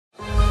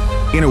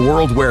In a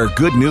world where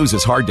good news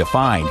is hard to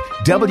find,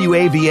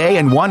 WAVA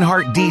and One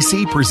Heart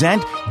DC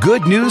present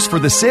Good News for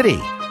the City.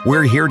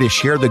 We're here to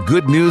share the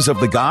good news of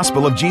the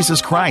gospel of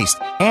Jesus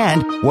Christ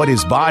and what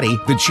His body,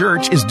 the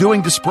church, is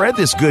doing to spread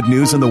this good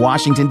news in the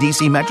Washington,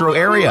 D.C. metro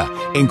area,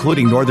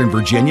 including Northern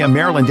Virginia,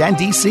 Maryland, and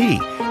D.C.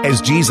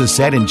 As Jesus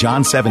said in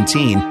John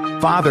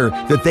 17, Father,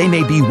 that they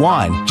may be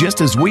one,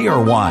 just as we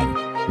are one.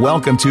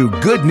 Welcome to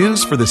Good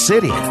News for the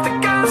City. It's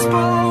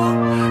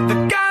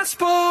the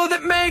gospel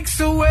that makes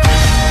a way.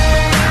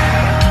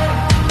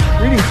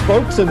 Greetings,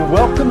 folks, and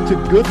welcome to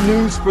Good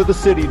News for the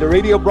City, the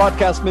radio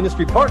broadcast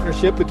ministry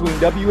partnership between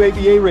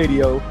WAVA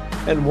Radio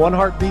and One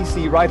Heart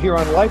DC, right here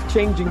on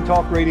Life-Changing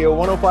Talk Radio,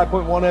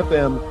 105.1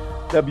 FM,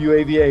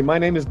 WAVA. My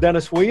name is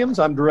Dennis Williams.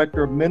 I'm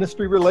Director of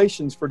Ministry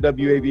Relations for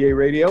WAVA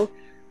Radio,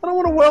 and I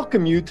want to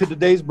welcome you to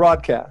today's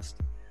broadcast.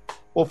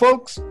 Well,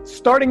 folks,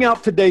 starting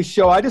out today's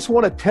show, I just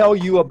want to tell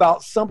you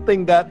about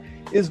something that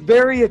is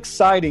very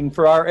exciting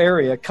for our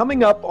area.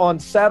 Coming up on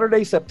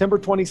Saturday, September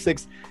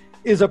 26th,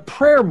 is a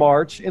prayer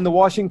march in the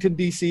Washington,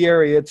 D.C.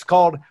 area. It's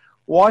called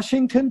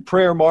Washington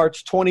Prayer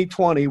March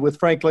 2020 with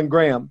Franklin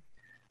Graham.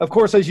 Of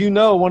course, as you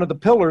know, one of the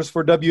pillars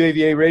for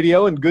WAVA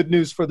Radio and Good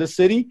News for the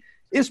City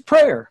is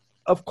prayer.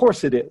 Of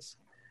course it is.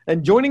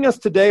 And joining us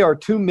today are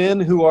two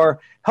men who are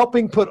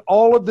helping put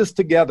all of this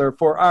together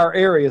for our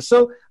area.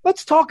 So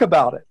let's talk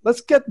about it. Let's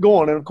get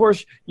going. And of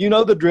course, you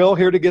know the drill.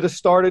 Here to get us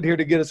started, here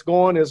to get us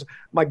going is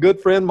my good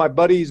friend, my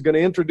buddy. He's going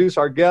to introduce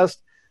our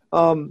guest.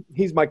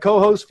 He's my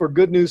co-host for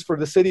Good News for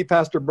the City,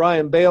 Pastor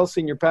Brian Bale,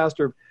 Senior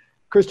Pastor of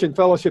Christian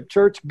Fellowship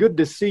Church. Good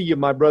to see you,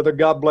 my brother.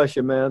 God bless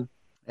you, man.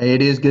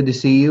 It is good to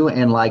see you.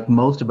 And like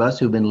most of us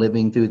who've been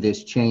living through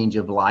this change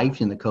of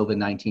life in the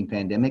COVID-19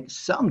 pandemic,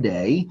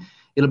 someday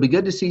it'll be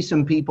good to see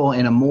some people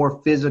in a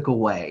more physical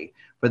way.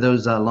 For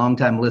those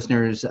longtime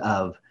listeners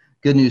of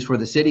Good News for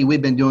the City,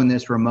 we've been doing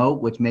this remote,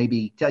 which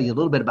maybe tell you a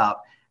little bit about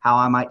how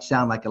I might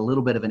sound like a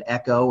little bit of an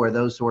echo or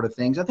those sort of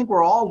things. I think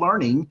we're all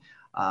learning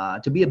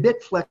to be a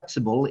bit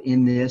flexible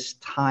in this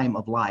time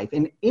of life.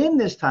 And in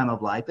this time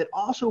of life, it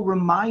also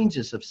reminds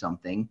us of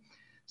something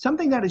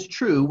that is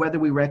true, whether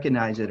we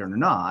recognize it or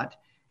not,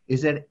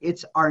 is that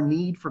it's our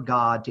need for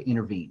God to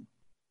intervene.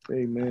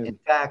 Amen. In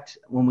fact,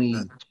 when we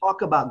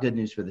talk about Good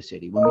News for the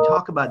City, when we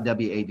talk about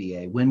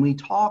WAVA, when we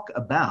talk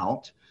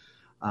about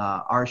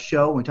our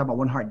show, when we talk about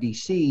One Heart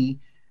DC,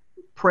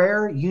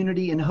 prayer,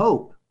 unity, and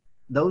hope,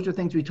 those are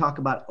things we talk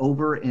about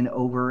over and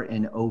over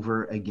and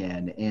over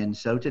again. And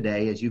so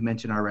today, as you've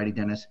mentioned already,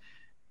 Dennis,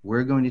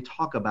 we're going to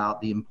talk about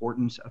the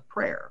importance of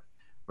prayer.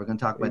 We're going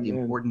to talk about the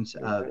importance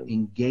of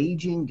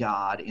engaging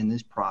God in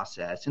this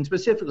process. And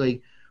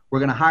specifically, we're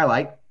going to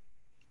highlight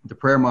the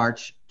Prayer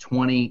March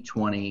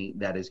 2020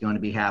 that is going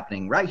to be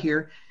happening right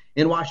here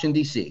in Washington,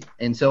 D.C.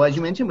 And so, as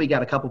you mentioned, we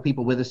got a couple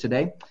people with us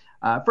today.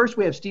 First,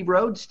 we have Steve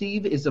Rhodes.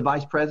 Steve is the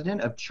Vice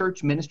President of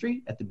Church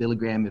Ministry at the Billy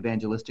Graham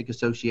Evangelistic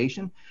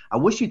Association. I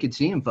wish you could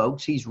see him,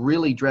 folks. He's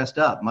really dressed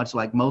up, much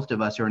like most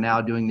of us who are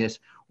now doing this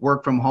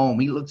work from home.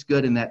 He looks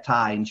good in that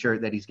tie and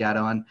shirt that he's got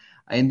on.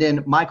 And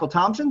then Michael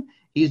Thompson,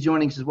 he's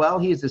joining us as well.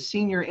 He is the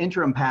Senior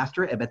Interim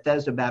Pastor at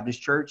Bethesda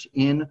Baptist Church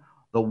in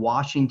the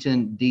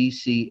Washington,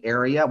 D.C.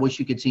 area. I wish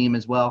you could see him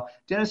as well.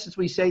 Dennis, as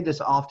we say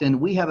this often,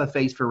 we have a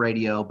face for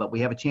radio, but we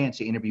have a chance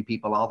to interview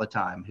people all the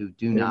time who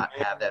do not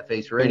have that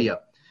face for radio.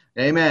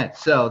 Amen.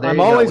 So there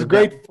I'm always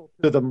grateful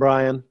to them,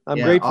 Brian. I'm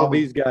grateful to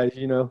these guys,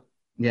 you know.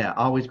 Yeah,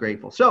 always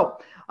grateful. So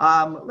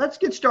let's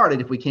get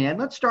started if we can.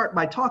 Let's start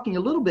by talking a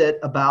little bit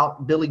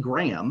about Billy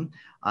Graham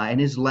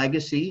and his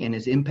legacy and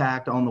his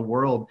impact on the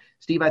world.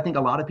 Steve, I think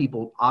a lot of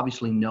people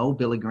obviously know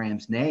Billy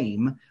Graham's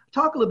name.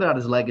 Talk a little bit about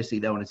his legacy,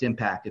 though, and his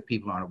impact if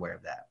people aren't aware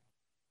of that.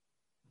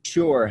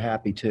 Sure,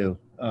 happy to.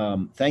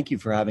 Thank you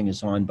for having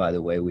us on, by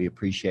the way. We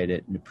appreciate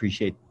it and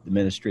appreciate the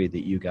ministry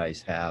that you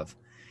guys have.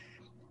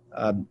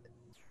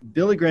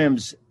 Billy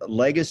Graham's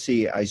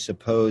legacy, I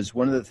suppose,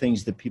 one of the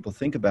things that people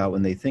think about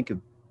when they think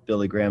of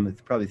Billy Graham, they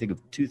probably think of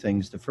two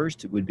things. The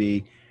first would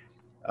be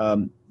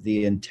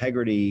the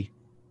integrity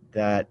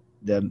that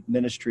the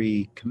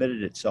ministry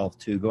committed itself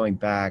to going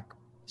back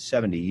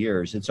 70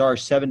 years. It's our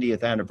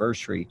 70th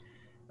anniversary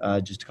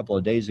just a couple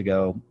of days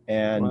ago.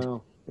 And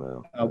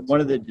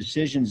one of the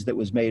decisions that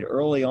was made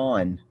early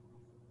on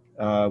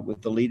with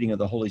the leading of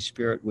the Holy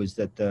Spirit was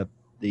that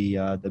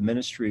the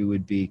ministry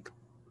would be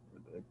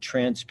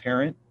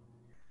transparent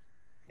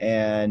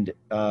and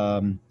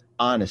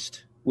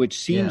honest, which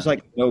seems like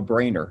a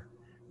no-brainer.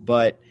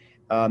 But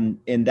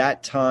in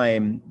that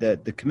time,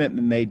 the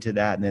commitment made to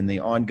that and then the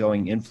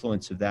ongoing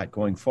influence of that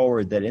going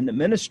forward, that in the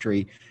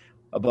ministry,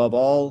 above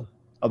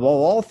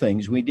all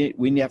things,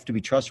 we have to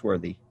be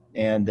trustworthy,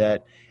 and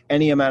that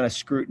any amount of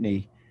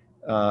scrutiny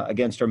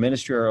against our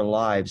ministry or our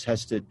lives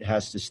has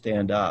to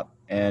stand up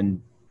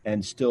and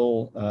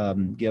still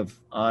give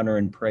honor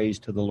and praise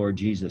to the Lord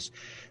Jesus.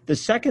 The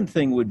second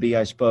thing would be,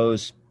 I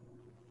suppose,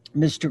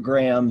 Mr.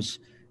 Graham's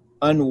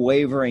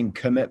unwavering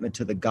commitment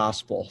to the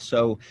gospel.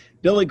 So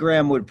Billy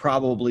Graham would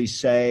probably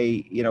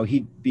say,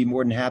 he'd be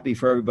more than happy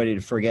for everybody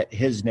to forget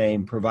his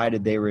name,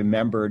 provided they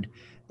remembered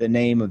the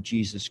name of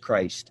Jesus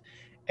Christ.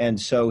 And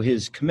so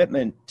his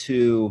commitment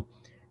to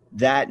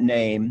that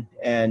name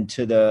and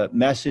to the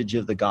message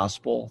of the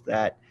gospel,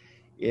 that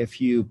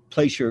if you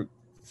place your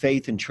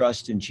faith and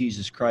trust in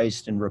Jesus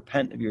Christ and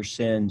repent of your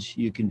sins,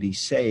 you can be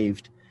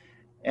saved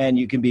and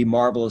you can be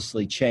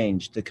marvelously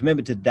changed. The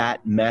commitment to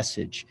that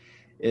message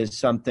is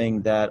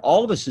something that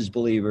all of us as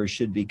believers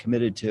should be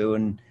committed to,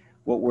 and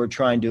what we're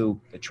trying to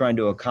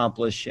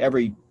accomplish.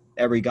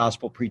 Every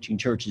gospel preaching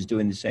church is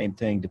doing the same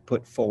thing, to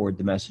put forward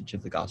the message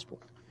of the gospel.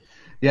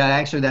 Yeah,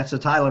 actually, that's the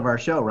title of our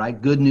show, right?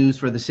 Good news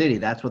for the city.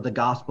 That's what the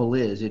gospel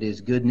is. It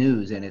is good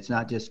news, and it's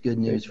not just good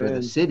news for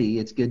the city.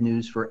 It's good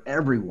news for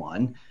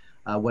everyone,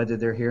 whether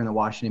they're here in the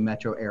Washington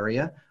metro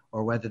area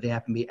or whether they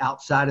happen to be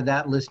outside of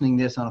that, listening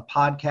this on a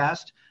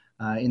podcast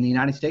in the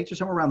United States or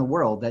somewhere around the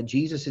world, that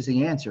Jesus is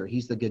the answer.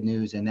 He's the good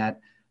news, and that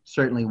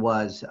certainly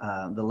was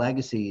the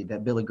legacy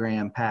that Billy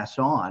Graham passed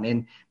on.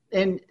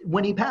 And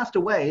when he passed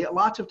away,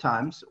 lots of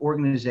times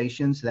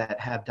organizations that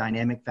have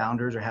dynamic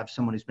founders or have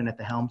someone who's been at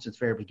the helm since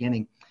the very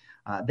beginning,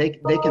 they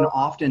can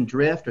often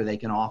drift, or they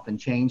can often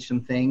change some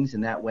things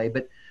in that way.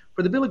 But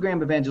for the Billy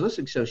Graham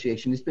Evangelistic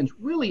Association, it's been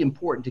really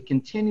important to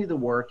continue the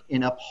work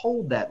and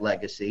uphold that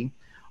legacy.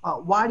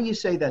 Why do you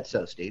say that's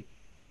so, Steve?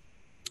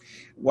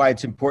 Why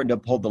it's important to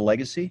uphold the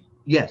legacy?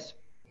 Yes.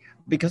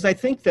 Because I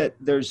think that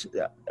there's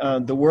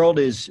the world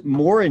is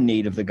more in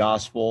need of the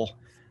gospel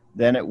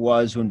than it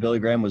was when Billy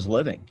Graham was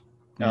living.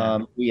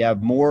 We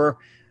have more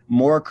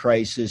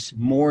crisis,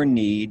 more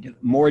need,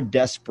 more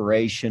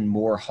desperation,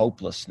 more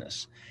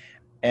hopelessness.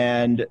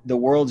 And the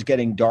world's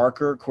getting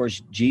darker. Of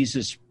course,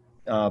 Jesus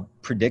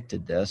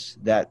predicted this,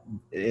 that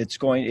it's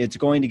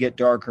going to get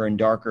darker and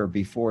darker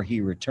before he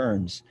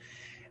returns.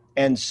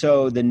 And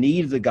so the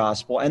need of the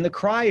gospel and the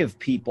cry of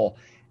people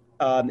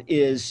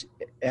has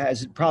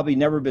probably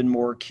never been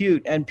more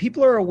acute. And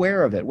people are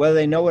aware of it, whether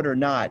they know it or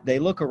not. They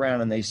look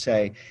around and they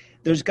say,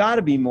 there's got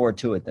to be more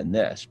to it than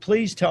this.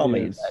 Please tell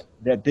me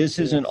that this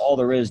isn't all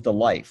there is to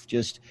life,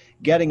 just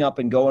getting up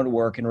and going to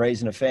work and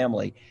raising a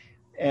family.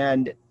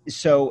 And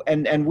so,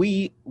 and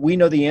we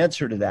know the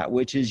answer to that,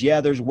 which is,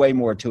 there's way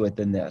more to it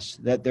than this,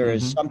 that there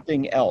is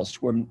something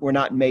else. We're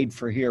not made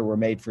for here. We're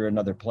made for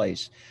another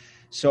place.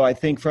 So I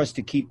think for us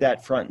to keep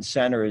that front and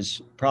center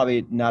is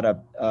probably not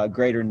a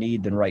greater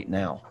need than right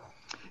now.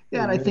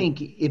 Yeah, and I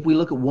think if we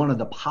look at one of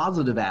the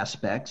positive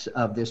aspects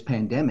of this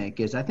pandemic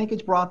is I think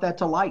it's brought that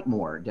to light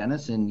more,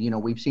 Dennis. And,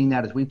 we've seen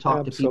that as we've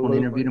talked to people and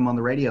interviewed them on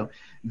the radio,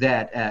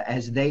 that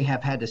as they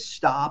have had to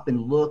stop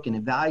and look and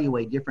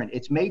evaluate different,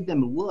 it's made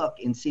them look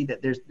and see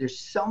that there's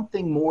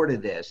something more to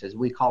this, as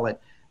we call it,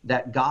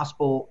 that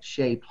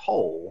gospel-shaped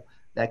hole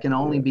that can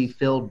only be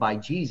filled by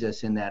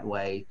Jesus in that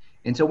way.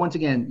 And so once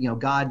again,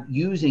 God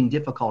using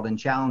difficult and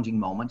challenging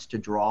moments to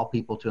draw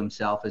people to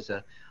himself is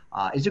a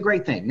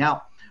great thing.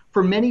 Now,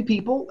 for many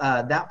people,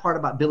 that part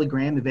about Billy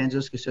Graham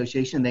Evangelistic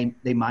Association,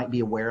 they might be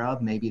aware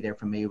of. Maybe they're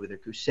familiar with a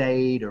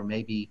crusade, or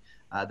maybe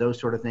those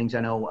sort of things.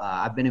 I know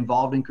I've been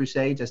involved in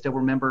crusades. I still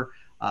remember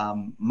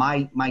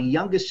my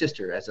youngest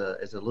sister, as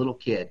a little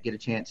kid, get a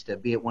chance to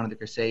be at one of the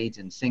crusades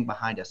and sing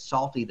behind a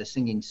Psalty the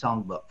Singing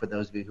Songbook. For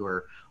those of you who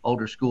are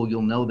older school,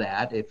 you'll know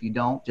that. If you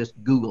don't, just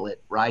Google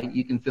it, right?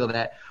 You can feel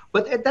that.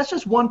 But that's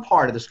just one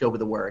part of the scope of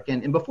the work.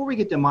 And before we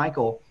get to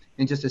Michael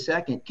in just a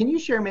second, can you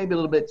share maybe a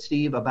little bit,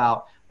 Steve,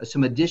 about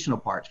some additional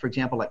parts, for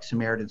example, like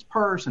Samaritan's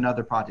Purse and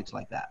other projects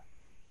like that?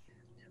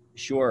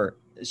 Sure.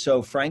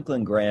 So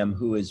Franklin Graham,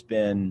 who has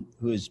been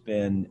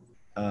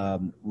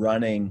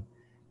running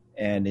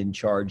and in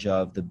charge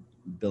of the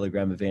Billy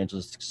Graham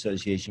Evangelistic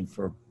Association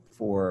for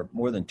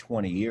more than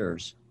 20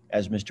 years,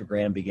 as Mr.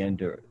 Graham began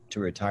to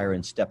retire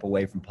and step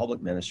away from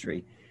public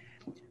ministry.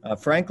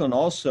 Franklin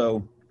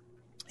also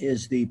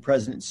is the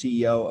president and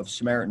CEO of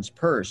Samaritan's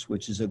Purse,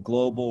 which is a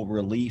global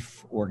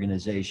relief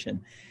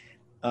organization.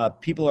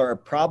 People are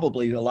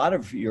probably, a lot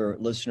of your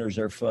listeners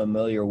are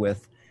familiar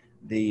with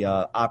the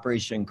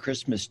Operation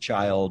Christmas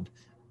Child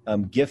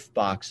gift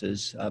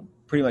boxes.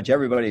 Pretty much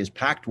everybody has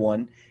packed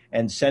one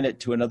and sent it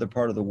to another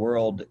part of the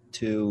world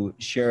to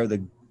share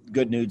the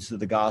good news of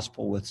the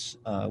gospel with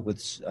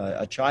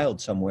a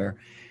child somewhere.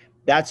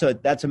 That's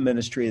a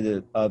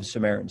ministry of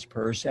Samaritan's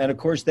Purse. And of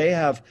course, they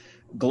have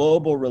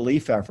global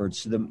relief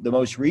efforts, the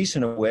most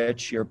recent of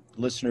which your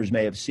listeners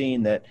may have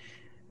seen, that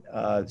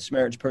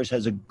Samaritan's Purse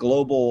has a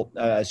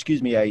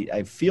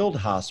field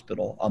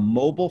hospital, a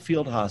mobile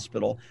field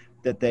hospital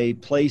that they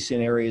place in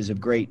areas of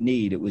great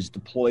need. It was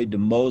deployed to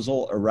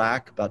Mosul,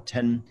 Iraq, about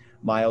 10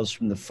 miles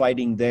from the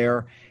fighting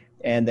there.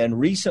 And then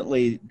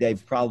recently,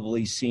 they've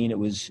probably seen it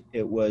was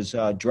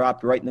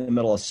dropped right in the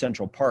middle of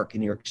Central Park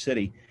in New York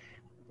City,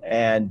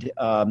 and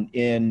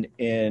in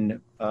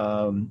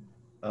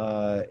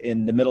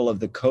the middle of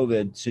the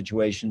COVID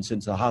situation,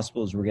 since the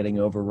hospitals were getting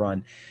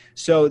overrun.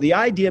 So the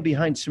idea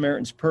behind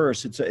Samaritan's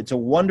Purse, it's a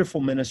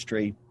wonderful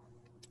ministry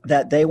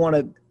that they want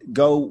to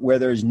go where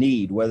there's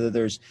need, whether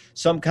there's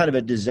some kind of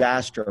a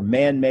disaster,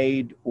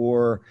 man-made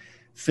or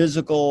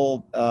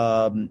physical,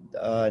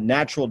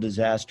 natural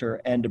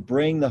disaster, and to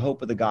bring the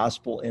hope of the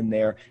gospel in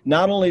there,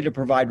 not only to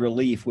provide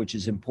relief, which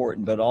is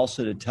important, but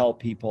also to tell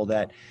people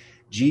that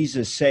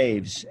Jesus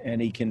saves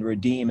and he can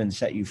redeem and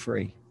set you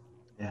free.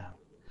 Yeah.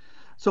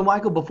 So,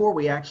 Michael, before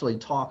we actually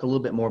talk a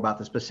little bit more about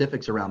the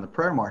specifics around the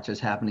prayer marches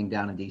happening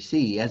down in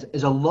D.C.,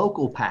 as a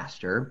local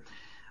pastor,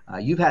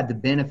 you've had the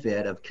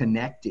benefit of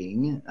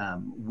connecting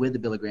with the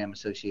Billy Graham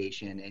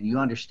Association, and you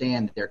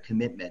understand their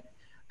commitment.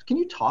 Can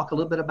you talk a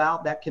little bit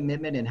about that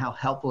commitment and how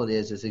helpful it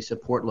is as they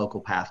support local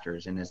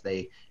pastors and as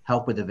they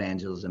help with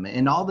evangelism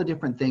and all the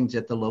different things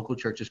that the local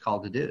church is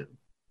called to do?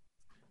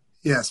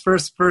 Yes,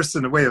 first,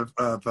 in the way of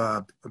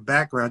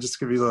background, just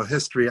to give you a little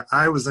history,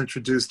 I was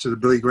introduced to the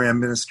Billy Graham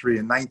ministry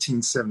in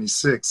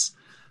 1976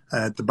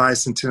 at the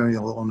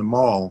Bicentennial on the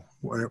Mall,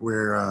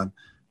 where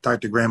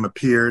Dr. Graham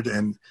appeared,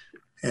 and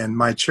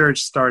my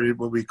church started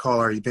what we call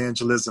our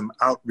evangelism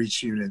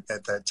outreach unit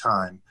at that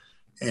time,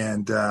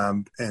 and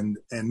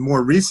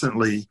more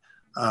recently,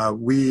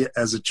 we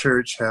as a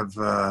church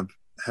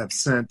have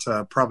sent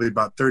probably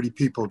about 30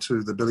 people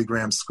to the Billy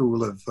Graham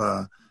School of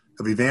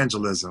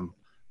Evangelism.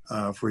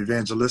 For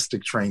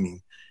evangelistic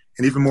training,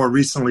 and even more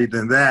recently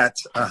than that,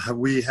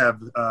 we have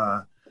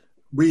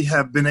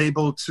been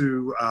able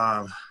to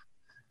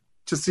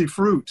see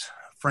fruit,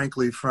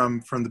 frankly,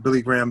 from the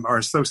Billy Graham, our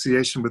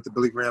association with the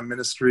Billy Graham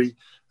ministry,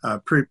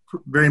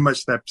 very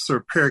much that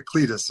sort of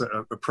Paracletus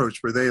approach,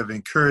 where they have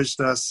encouraged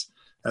us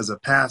as a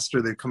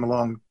pastor. They've come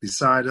along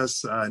beside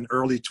us. In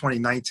early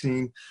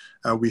 2019,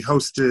 we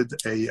hosted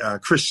a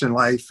Christian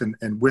Life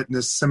and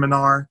Witness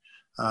seminar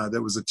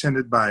that was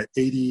attended by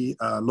 80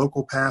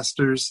 local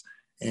pastors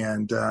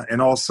and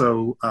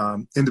also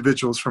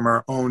individuals from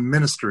our own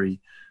ministry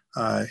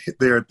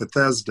there at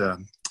Bethesda.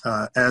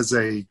 As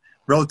a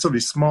relatively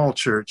small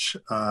church,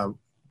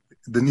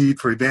 the need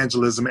for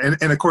evangelism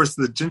and of course,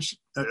 due to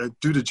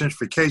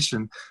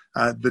gentrification,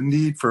 the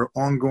need for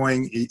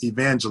ongoing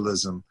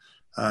evangelism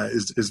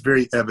is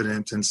very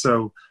evident. And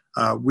so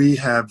we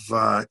have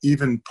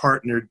even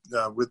partnered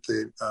with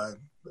the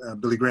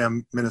Billy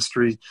Graham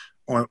ministry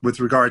with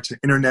regard to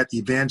internet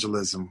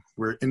evangelism,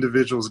 where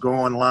individuals go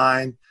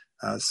online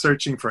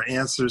searching for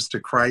answers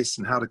to Christ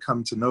and how to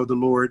come to know the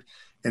Lord.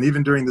 And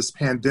even during this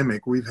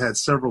pandemic, we've had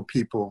several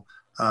people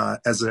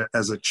as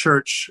a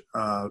church,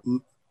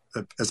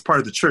 as part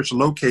of the church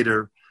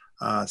locator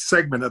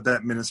segment of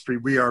that ministry,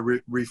 we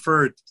are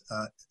referred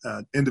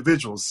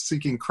individuals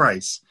seeking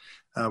Christ.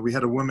 We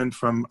had a woman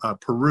from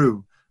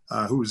Peru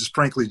who was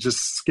frankly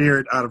just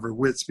scared out of her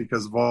wits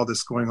because of all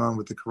this going on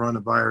with the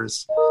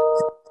coronavirus.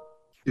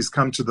 He's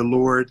come to the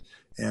Lord,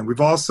 and we've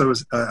also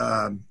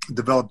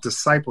developed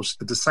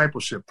a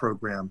discipleship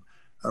program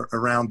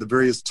around the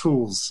various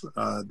tools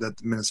that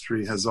the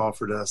ministry has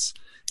offered us.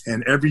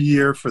 And every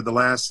year for the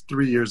last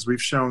 3 years,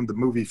 we've shown the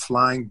movie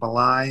Flying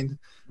Blind,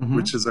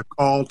 which is a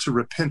call to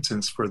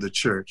repentance for the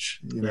church.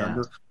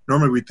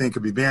 Normally we think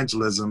of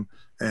evangelism,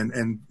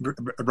 and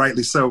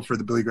rightly so for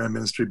the Billy Graham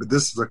ministry, but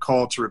this is a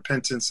call to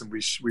repentance, and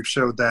we've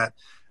showed that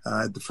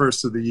at the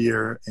first of the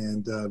year,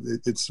 and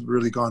it's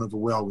really gone over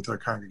well with our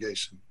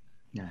congregation.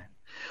 Yeah.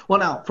 Well,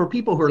 now, for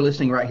people who are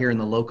listening right here in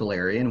the local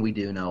area, and we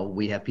do know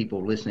we have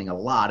people listening a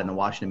lot in the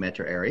Washington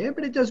metro area,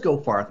 but it does go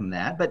far from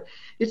that. But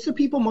it's the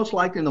people most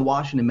likely in the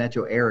Washington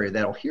metro area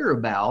that'll hear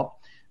about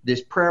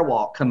this prayer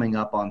walk coming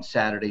up on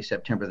Saturday,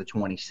 September the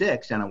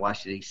 26th down in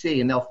Washington,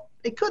 D.C., and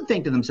they could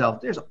think to themselves,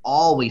 there's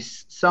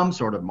always some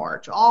sort of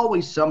march,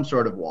 always some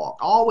sort of walk,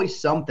 always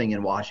something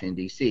in Washington,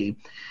 D.C.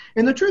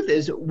 And the truth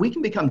is, we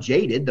can become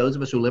jaded, those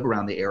of us who live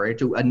around the area,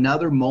 to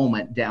another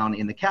moment down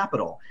in the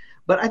Capitol.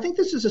 But I think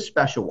this is a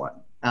special one.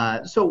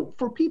 So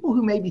for people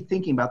who may be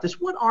thinking about this,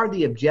 what are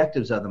the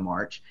objectives of the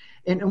march?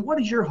 And what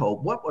is your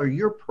hope? What are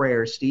your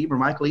prayers, Steve or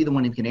Michael, either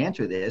one of you can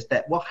answer this,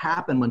 that will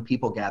happen when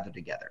people gather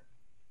together?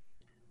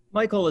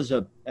 Michael, as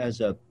a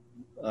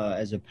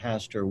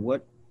pastor,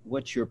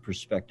 what's your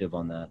perspective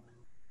on that?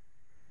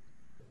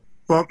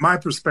 Well, my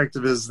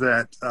perspective is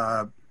that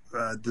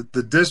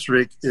the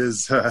district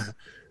is a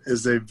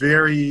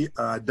very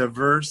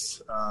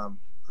diverse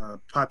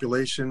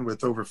population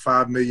with over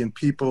 5 million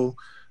people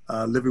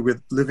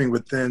living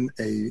within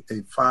a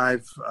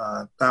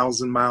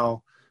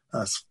 5,000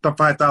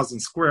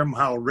 square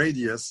mile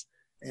radius.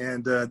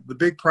 And the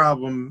big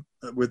problem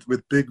with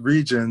big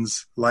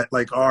regions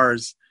like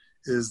ours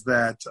is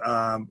that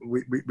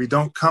we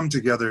don't come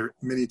together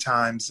many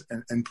times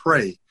and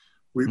pray.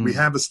 We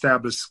have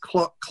established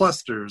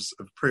clusters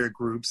of prayer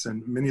groups,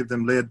 and many of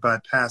them led by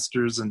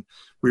pastors, and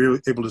we were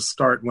able to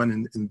start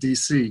one in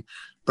D.C.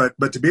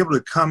 But to be able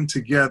to come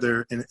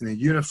together in a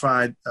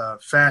unified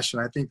fashion,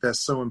 I think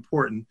that's so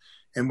important.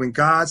 And when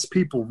God's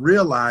people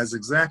realize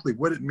exactly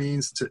what it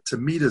means to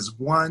meet as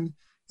one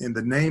in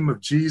the name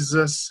of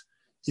Jesus,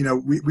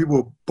 we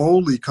will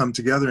boldly come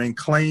together and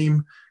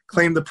claim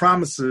the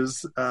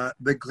promises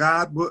that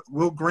God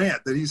will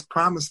grant, that he's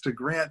promised to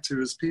grant to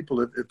his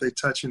people if they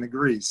touch and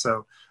agree.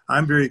 So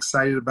I'm very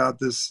excited about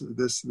this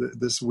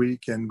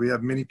week, and we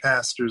have many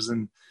pastors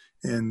and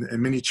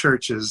many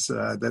churches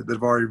that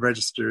have already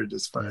registered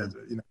as far as,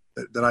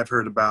 that I've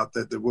heard about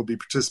that will be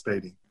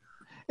participating.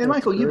 And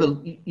Michael,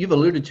 you've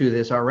alluded to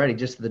this already,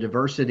 just the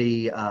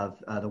diversity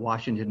of the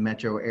Washington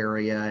metro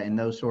area and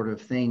those sort of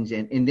things.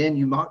 And then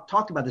you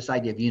talked about this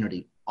idea of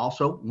unity.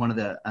 Also, one of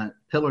the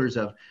pillars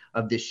of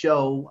this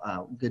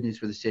show, Good News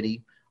for the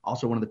City,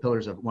 also one of the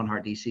pillars of One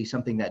Heart DC,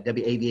 something that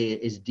WAVA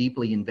is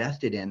deeply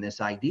invested in, this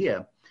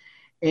idea.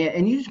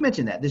 And you just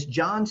mentioned that, this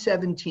John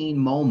 17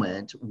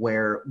 moment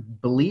where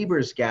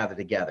believers gather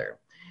together.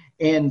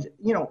 And,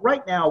 you know,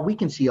 right now we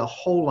can see a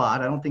whole lot.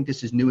 I don't think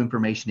this is new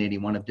information to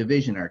anyone, of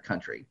division in our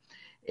country.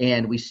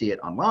 And we see it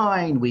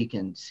online. We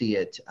can see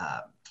it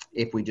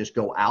if we just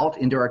go out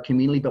into our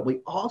community. But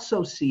we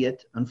also see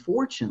it,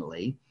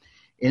 unfortunately,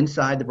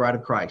 inside the Bride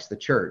of Christ, the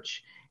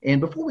church.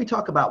 And before we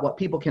talk about what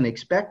people can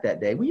expect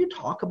that day, will you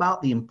talk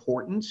about the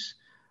importance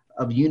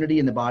of unity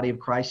in the body of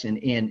Christ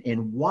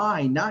and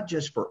why, not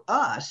just for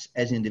us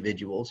as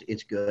individuals,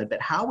 it's good,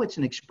 but how it's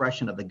an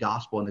expression of the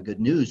gospel and the good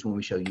news when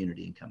we show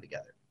unity and come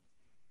together?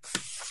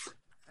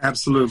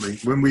 Absolutely.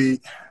 When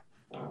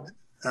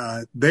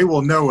they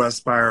will know us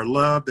by our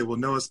love, they will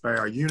know us by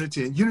our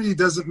unity. And unity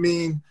doesn't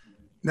mean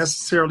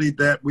necessarily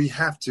that we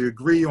have to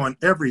agree on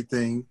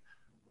everything,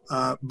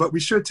 but we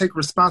should take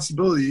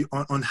responsibility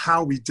on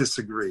how we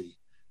disagree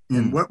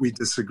and what we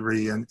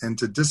disagree, and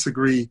to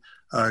disagree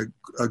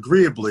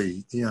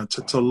agreeably, you know,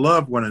 to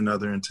love one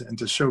another and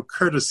to show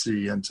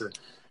courtesy and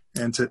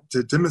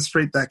to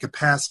demonstrate that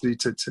capacity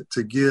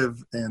to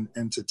give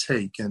and to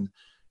take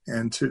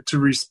and to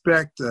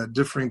respect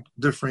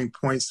differing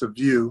points of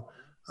view,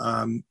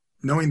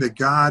 knowing that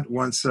God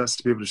wants us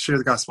to be able to share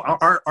the gospel.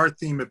 Our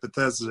theme at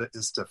Bethesda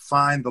is to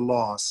find the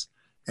lost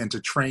and to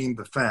train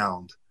the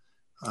found.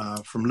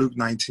 From Luke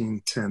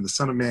 19:10, the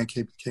Son of Man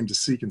came to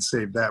seek and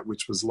save that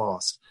which was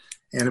lost.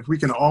 And if we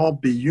can all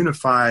be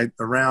unified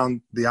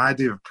around the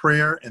idea of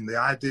prayer and the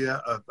idea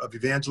of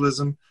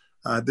evangelism,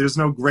 there's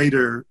no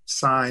greater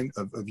sign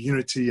of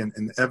unity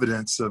and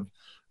evidence of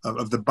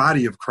the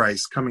body of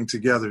Christ coming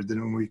together than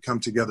when we come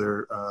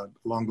together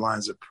along the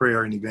lines of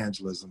prayer and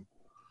evangelism.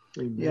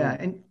 Yeah,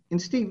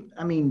 and Steve,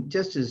 I mean,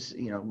 just as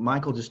you know,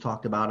 Michael just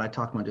talked about, I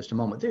talked about just a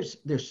moment.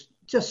 There's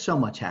just so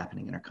much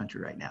happening in our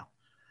country right now.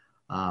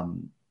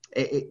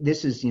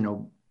 This is, you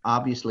know,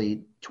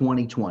 obviously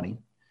 2020.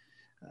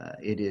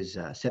 It is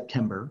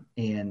September,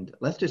 and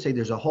let's just say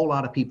there's a whole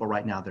lot of people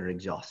right now that are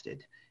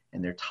exhausted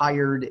and they're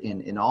tired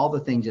in all the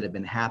things that have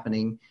been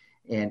happening.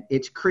 And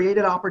it's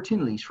created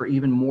opportunities for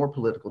even more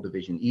political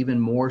division, even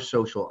more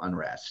social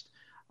unrest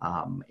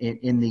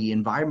in the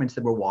environments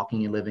that we're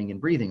walking and living and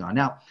breathing on.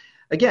 Now,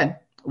 again,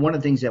 one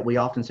of the things that we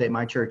often say at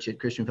my church, at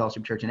Christian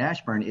Fellowship Church in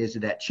Ashburn, is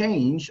that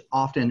change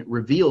often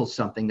reveals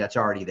something that's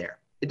already there.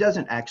 It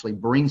doesn't actually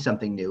bring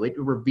something new. It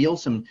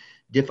reveals some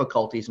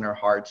difficulties in our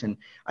hearts. And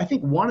I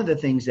think one of the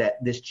things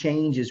that this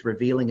change is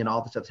revealing and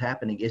all this stuff's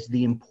happening is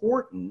the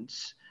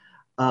importance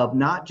of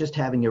not just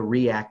having a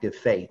reactive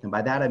faith. And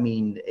by that, I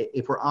mean,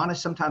 if we're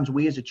honest, sometimes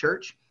we as a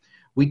church,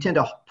 we tend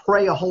to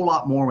pray a whole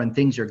lot more when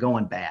things are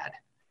going bad.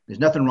 There's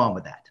nothing wrong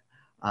with that.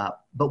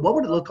 But what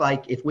would it look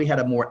like if we had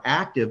a more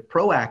active,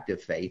 proactive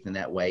faith in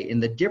that way,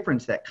 in the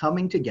difference that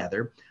coming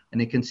together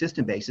on a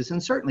consistent basis,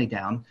 and certainly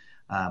down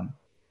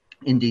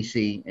in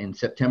DC in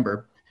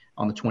September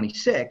on the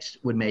 26th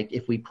would make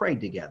if we prayed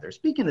together?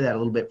 Speaking of that a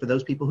little bit for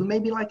those people who may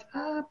be like,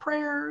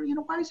 prayer, you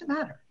know, why does it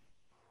matter?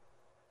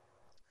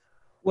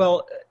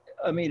 Well,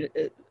 I mean,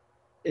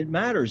 it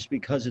matters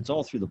because it's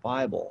all through the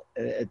Bible.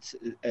 It's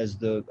as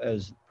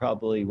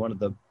probably one of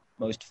the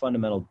most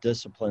fundamental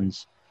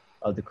disciplines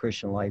of the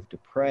Christian life to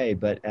pray.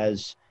 But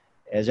as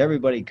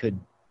everybody could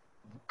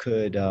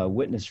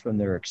witness from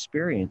their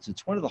experience,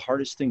 it's one of the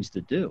hardest things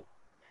to do.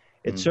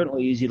 It's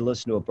certainly easy to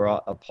listen to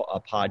a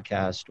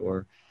podcast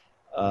or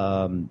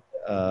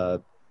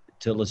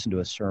to listen to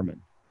a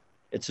sermon.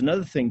 It's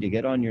another thing to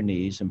get on your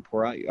knees and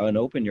pour out and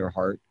open your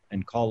heart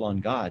and call on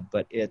God.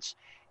 But it's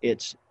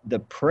the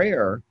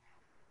prayer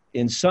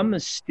in some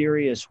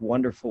mysterious,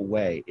 wonderful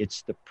way.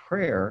 It's the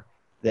prayer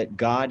that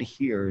God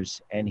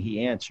hears and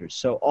he answers.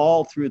 So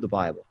all through the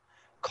Bible,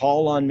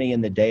 call on me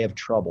in the day of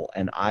trouble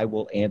and I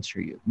will answer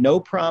you. No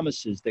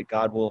promises that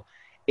God will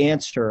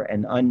answer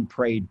an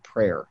unprayed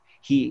prayer.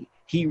 He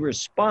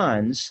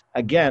responds.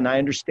 Again, I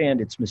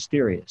understand it's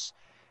mysterious,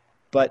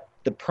 but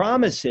the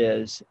promise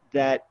is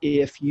that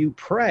if you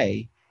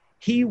pray,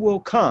 he will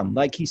come.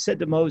 Like he said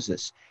to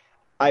Moses,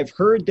 I've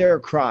heard their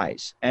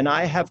cries and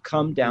I have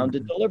come down to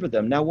deliver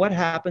them. Now, what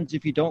happens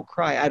if you don't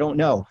cry? I don't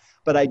know,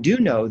 but I do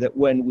know that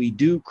when we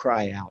do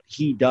cry out,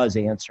 he does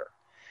answer.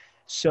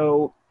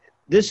 So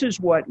this is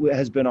what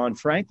has been on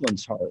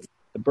Franklin's heart,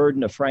 the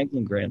burden of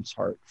Franklin Graham's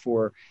heart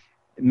for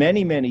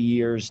many, many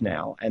years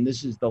now. And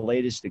this is the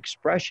latest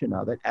expression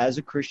of it as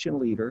a Christian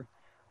leader,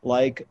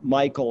 like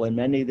Michael and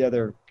many of the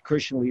other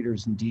Christian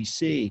leaders in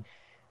DC,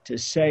 to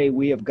say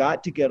we have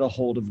got to get a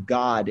hold of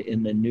God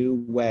in a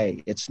new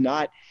way. It's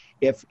not,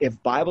 if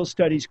Bible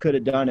studies could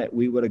have done it,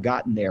 we would have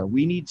gotten there.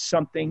 We need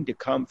something to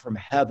come from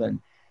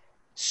heaven,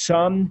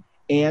 some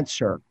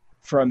answer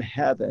from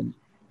heaven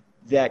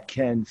that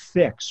can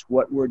fix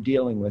what we're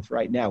dealing with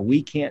right now.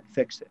 We can't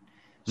fix it.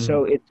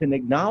 So it's an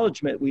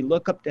acknowledgement. We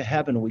look up to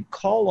heaven, we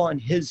call on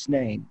his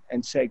name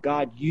and say,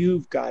 God,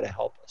 you've got to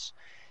help us.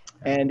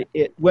 And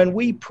when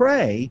we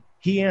pray,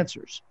 he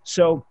answers.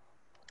 So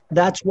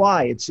that's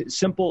why it's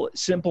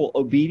simple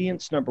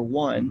obedience, number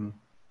one,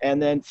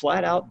 and then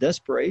flat out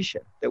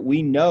desperation that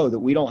we know that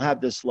we don't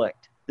have this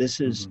licked. This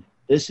is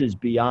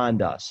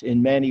beyond us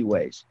in many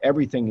ways.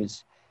 Everything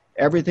is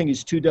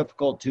too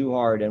difficult, too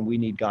hard, and we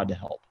need God to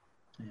help.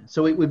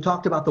 So we've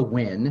talked about the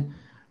when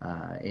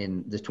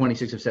in the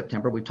 26th of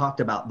September. We've talked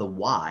about the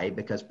why,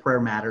 because prayer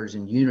matters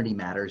and unity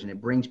matters, and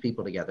it brings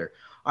people together.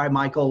 All right,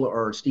 Michael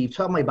or Steve,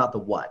 tell me about the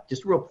what.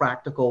 Just real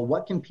practical.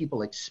 What can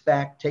people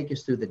expect? Take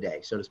us through the day,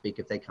 so to speak,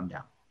 if they come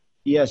down.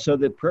 Yeah, so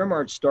the prayer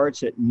march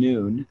starts at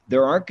noon.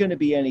 There aren't going to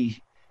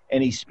be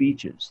any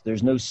speeches.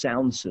 There's no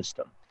sound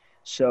system.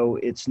 So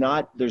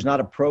there's not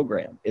a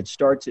program. It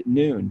starts at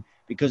noon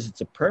because it's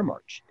a prayer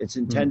march. It's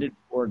intended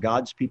for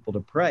God's people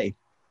to pray,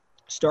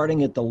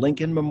 starting at the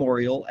Lincoln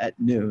Memorial at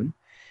noon,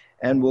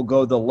 and we'll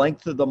go the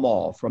length of the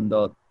mall from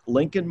the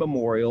Lincoln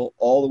Memorial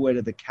all the way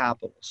to the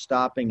Capitol,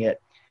 stopping at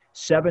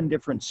 7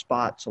 different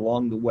spots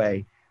along the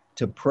way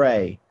to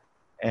pray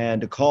and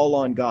to call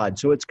on God.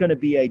 So it's going to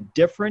be a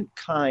different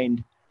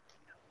kind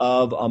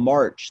of a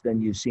march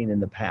than you've seen in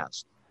the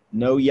past.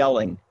 No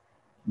yelling,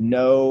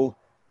 no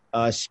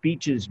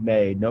speeches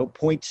made, no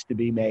points to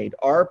be made.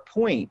 Our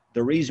point,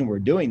 the reason we're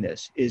doing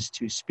this, is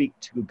to speak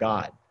to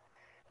God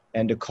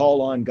and to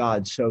call on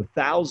God. So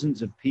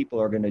thousands of people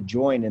are going to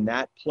join in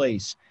that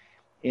place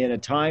in a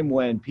time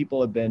when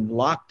people have been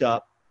locked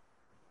up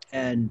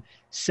and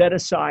set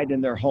aside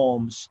in their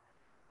homes.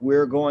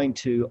 We're going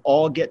to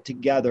all get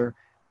together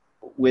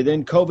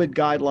within COVID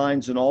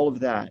guidelines and all of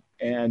that.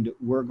 And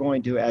we're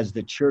going to, as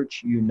the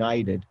church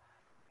united,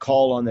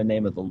 call on the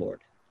name of the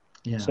Lord.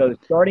 Yeah. So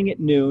starting at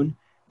noon,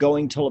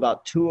 going till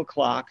about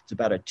 2:00. It's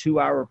about a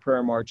 2-hour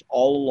prayer march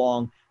all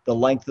along the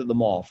length of the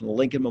mall, from the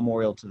Lincoln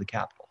Memorial to the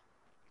Capitol.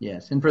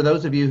 Yes. And for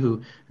those of you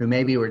who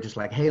maybe were just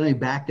like, hey, let me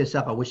back this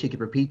up, I wish you could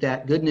repeat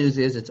that. Good news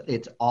is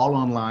it's all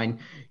online.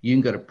 You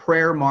can go to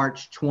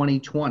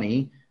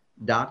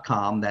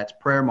prayermarch2020.com. That's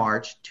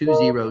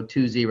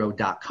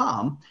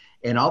prayermarch2020.com.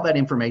 And all that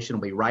information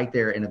will be right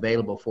there and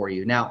available for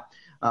you. Now,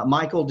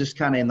 Michael, just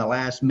kind of in the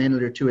last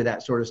minute or two of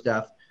that sort of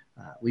stuff,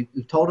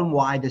 we've told them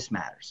why this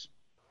matters.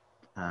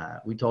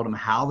 We told them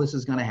how this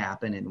is going to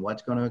happen and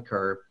what's going to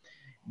occur.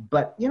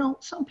 But,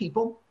 some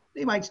people,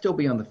 they might still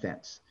be on the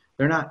fence.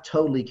 They're not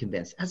totally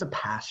convinced. As a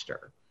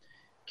pastor,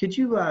 could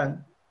you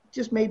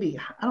just maybe,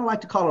 I don't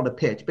like to call it a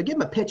pitch, but give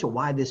them a pitch of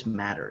why this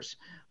matters,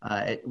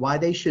 why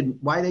they should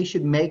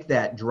make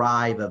that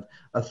drive of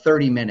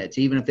 30 minutes,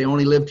 even if they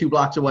only live 2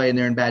 blocks away and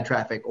they're in bad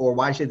traffic, or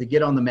why should they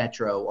get on the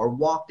metro or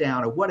walk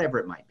down or whatever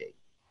it might be?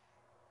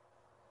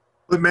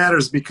 It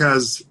matters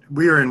because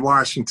we are in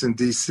Washington,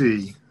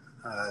 D.C.,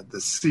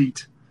 the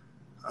seat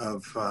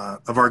of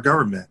our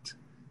government.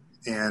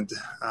 And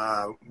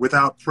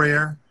without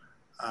prayer,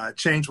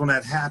 change will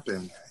not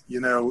happen.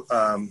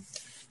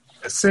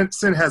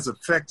 Sin has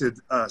affected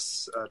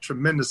us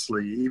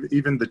tremendously,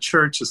 even the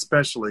church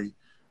especially,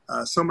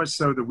 so much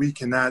so that we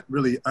cannot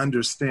really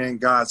understand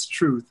God's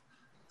truth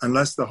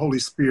unless the Holy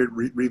Spirit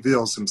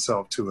reveals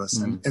himself to us.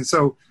 Mm-hmm. And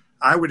so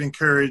I would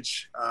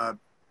encourage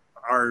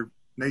our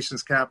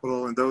nation's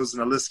capital and those in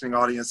the listening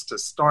audience to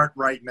start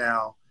right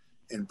now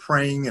in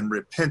praying and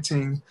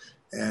repenting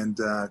and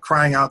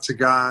crying out to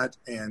God.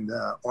 And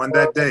on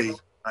that day,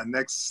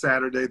 next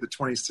Saturday, the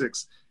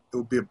 26th, it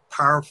will be a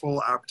powerful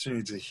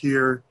opportunity to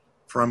hear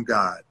from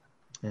God.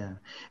 Yeah.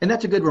 And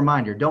that's a good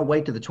reminder. Don't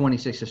wait till the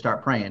 26th to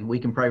start praying. We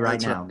can pray right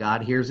now. Right.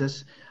 God hears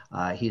us.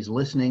 He's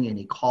listening, and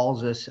he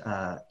calls us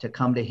to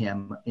come to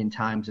him in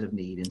times of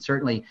need. And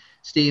certainly,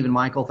 Steve and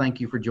Michael, thank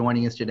you for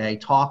joining us today,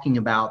 talking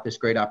about this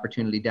great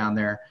opportunity down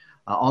there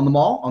on the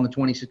mall on the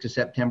 26th of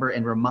September,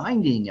 and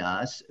reminding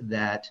us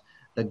that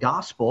the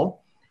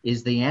gospel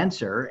is the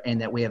answer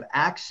and that we have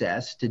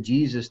access to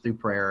Jesus through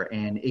prayer,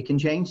 and it can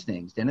change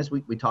things. Dennis,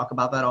 we talk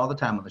about that all the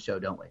time on the show,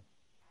 don't we?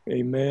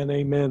 Amen.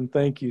 Amen.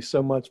 Thank you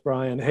so much,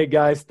 Brian. Hey,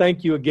 guys,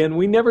 thank you again.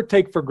 We never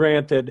take for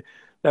granted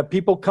that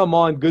people come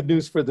on Good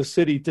News for the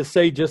City to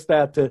say just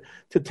that, to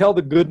tell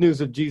the good news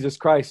of Jesus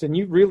Christ. And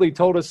you've really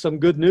told us some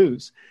good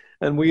news.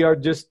 And we are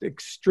just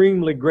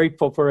extremely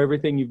grateful for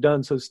everything you've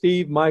done. So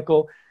Steve,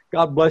 Michael,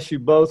 God bless you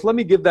both. Let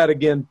me give that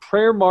again,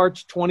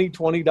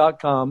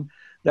 prayermarch2020.com.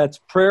 That's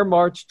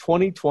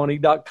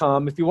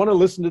prayermarch2020.com. If you want to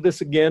listen to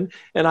this again,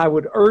 and I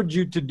would urge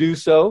you to do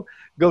so,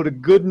 go to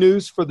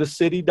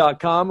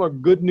goodnewsforthecity.com or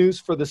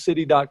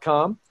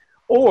goodnewsforthecity.com,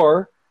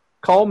 or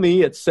call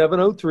me at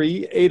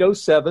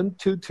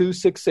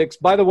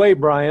 703-807-2266. By the way,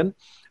 Brian,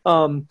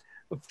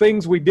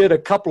 things we did a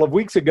couple of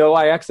weeks ago,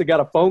 I actually got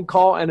a phone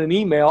call and an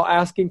email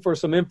asking for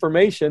some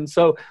information.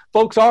 So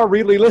folks are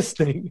really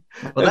listening.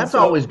 Well, that's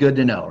always good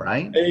to know,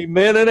 right?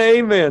 Amen and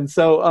amen.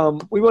 So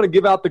we want to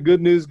give out the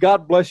good news.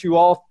 God bless you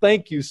all.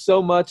 Thank you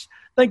so much.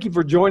 Thank you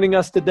for joining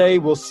us today.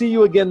 We'll see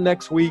you again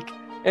next week.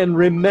 And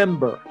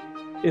remember,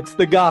 it's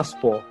the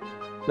gospel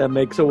that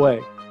makes a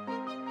way.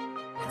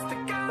 It's the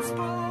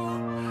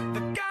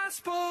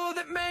gospel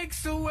that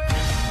makes a way.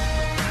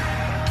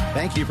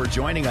 Thank you for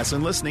joining us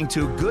and listening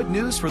to Good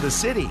News for the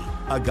City,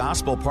 a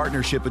gospel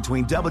partnership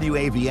between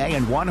WAVA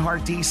and One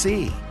Heart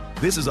DC.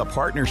 This is a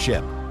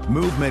partnership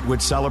movement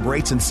which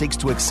celebrates and seeks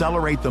to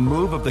accelerate the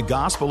move of the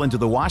gospel into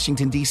the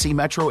Washington, D.C.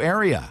 metro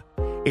area.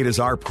 It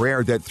is our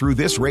prayer that through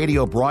this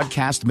radio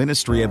broadcast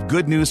ministry of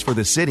Good News for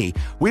the City,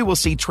 we will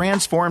see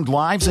transformed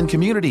lives and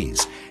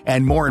communities,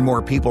 and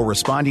more people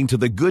responding to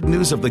the good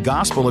news of the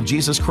gospel of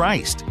Jesus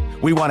Christ.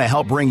 We want to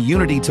help bring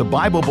unity to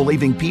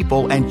Bible-believing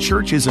people and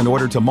churches in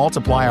order to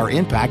multiply our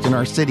impact in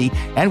our city,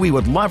 and we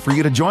would love for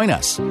you to join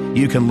us.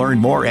 You can learn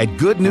more at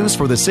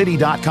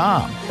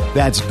goodnewsforthecity.com.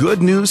 That's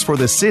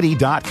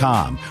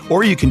goodnewsforthecity.com.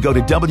 Or you can go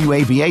to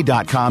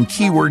WAVA.com,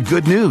 keyword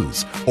good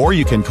news. Or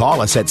you can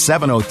call us at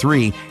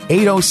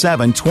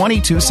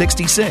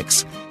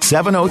 703-807-2266.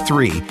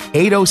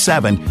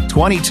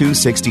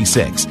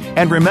 703-807-2266.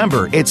 And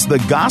remember, it's the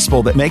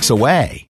gospel that makes a way.